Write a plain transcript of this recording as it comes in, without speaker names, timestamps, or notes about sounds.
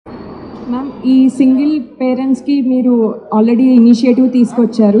Ma'am, ఈ single పేరెంట్స్కి మీరు ఆల్రెడీ ఇనిషియేటివ్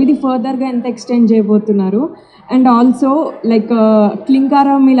తీసుకొచ్చారు. ఇది ఫర్దర్గా ఎంత ఎక్స్టెండ్ చేయబోతున్నారు? అండ్ ఆల్సో లైక్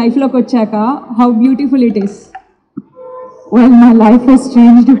క్లింకారా మీ లైఫ్లోకి వచ్చాక how beautiful it is. Well, my life has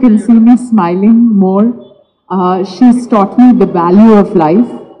changed. You can see me smiling more. She's taught me the value of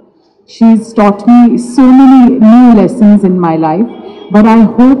life. She's taught me so many new lessons in my life. But I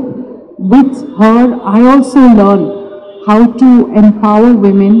hope with her, I also learn how to empower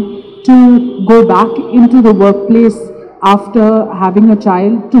women to go back into the workplace after having a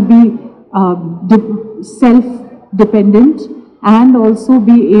child, to be self-dependent and also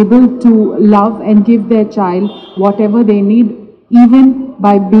be able to love and give their child whatever they need, even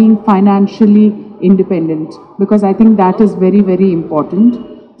by being financially independent, because I think that is very, very important.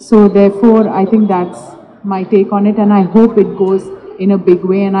 So therefore, I think that's my take on it, and I hope it goes in a big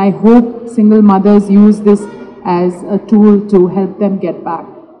way, and I hope single mothers use this as a tool to help them get back.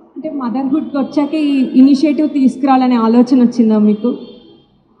 అంటే మదర్హుడ్కి వచ్చాక ఈ initiative తీసుకురావాలనే ఆలోచన వచ్చిందా మీకు?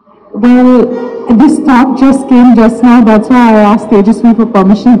 Well, this thought just came just now. That's why I asked Tejasvi for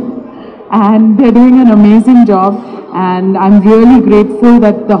permission. And they're doing an amazing job. And I'm really grateful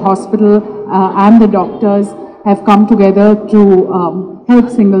that the hospital and the doctors have come together to help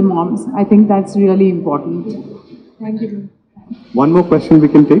single moms. I think that's really important. Thank you. One more question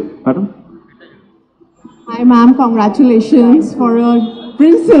we can take, madam. Hi ma'am, congratulations for a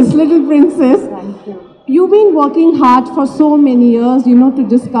princess, little princess. Thank you. You've been working hard for so many years, to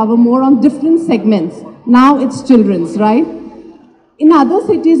discover more on different segments. Now it's children's, right? In other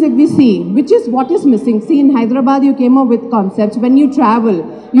cities, if we see, which is what is missing. See, in Hyderabad, you came up with concepts. When you travel,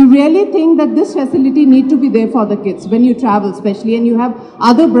 you really think that this facility need to be there for the kids when you travel, especially, and you have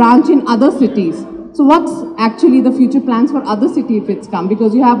other branch in other cities. So what's actually the future plans for other city if it's come?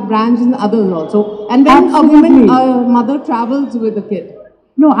 Because you have branch in others also. And when Absolutely. a mother travels with a kid.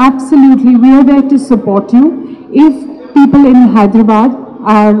 No, absolutely. We are there to support you. If people in Hyderabad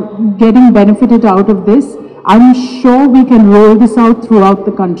are getting benefited out of this, I'm sure we can roll this out throughout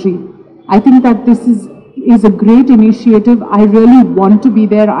the country. I think that this is a great initiative. I really want to be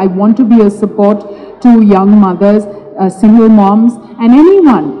there. I want to be a support to young mothers, single moms, and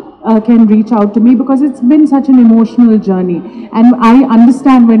anyone can reach out to me, because it's been such an emotional journey. And I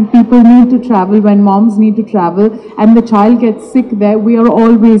understand when people need to travel, when moms need to travel, and the child gets sick there, we are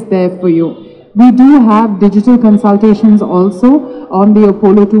always there for you. We do have digital consultations also on the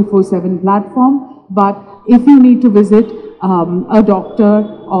Apollo 247 platform, but if you need to visit a doctor,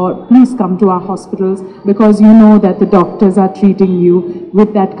 or please come to our hospitals, because you know that the doctors are treating you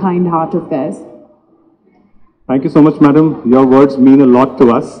with that kind heart of theirs. Thank you so much, madam. Your words mean a lot to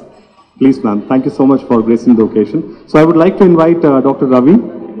us. Please, ma'am, thank you so much for gracing the occasion. So I would like to invite Dr. Ravi.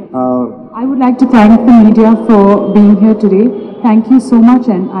 I would like to thank the media for being here today. Thank you so much,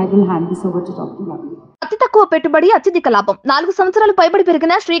 and I will hand this over to Dr. Ravi. అతి తక్కువ పెట్టుబడి అత్యధిక లాభం. 4 సంవత్సరాలు పైబడి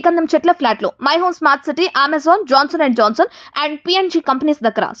పెరిగిన శ్రీగంధం చెట్ల ఫ్లాట్లు my home smart city, Amazon, Johnson and Johnson and P&G companies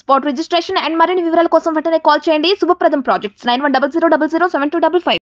దగ్గర. స్పాట్ రిజిస్ట్రేషన్ అండ్ మరిన్ని వివరాల కోసం వెంటనే కాల్ చేయండి. శుభప్రదం ప్రాజెక్ట్స్ 9100007255.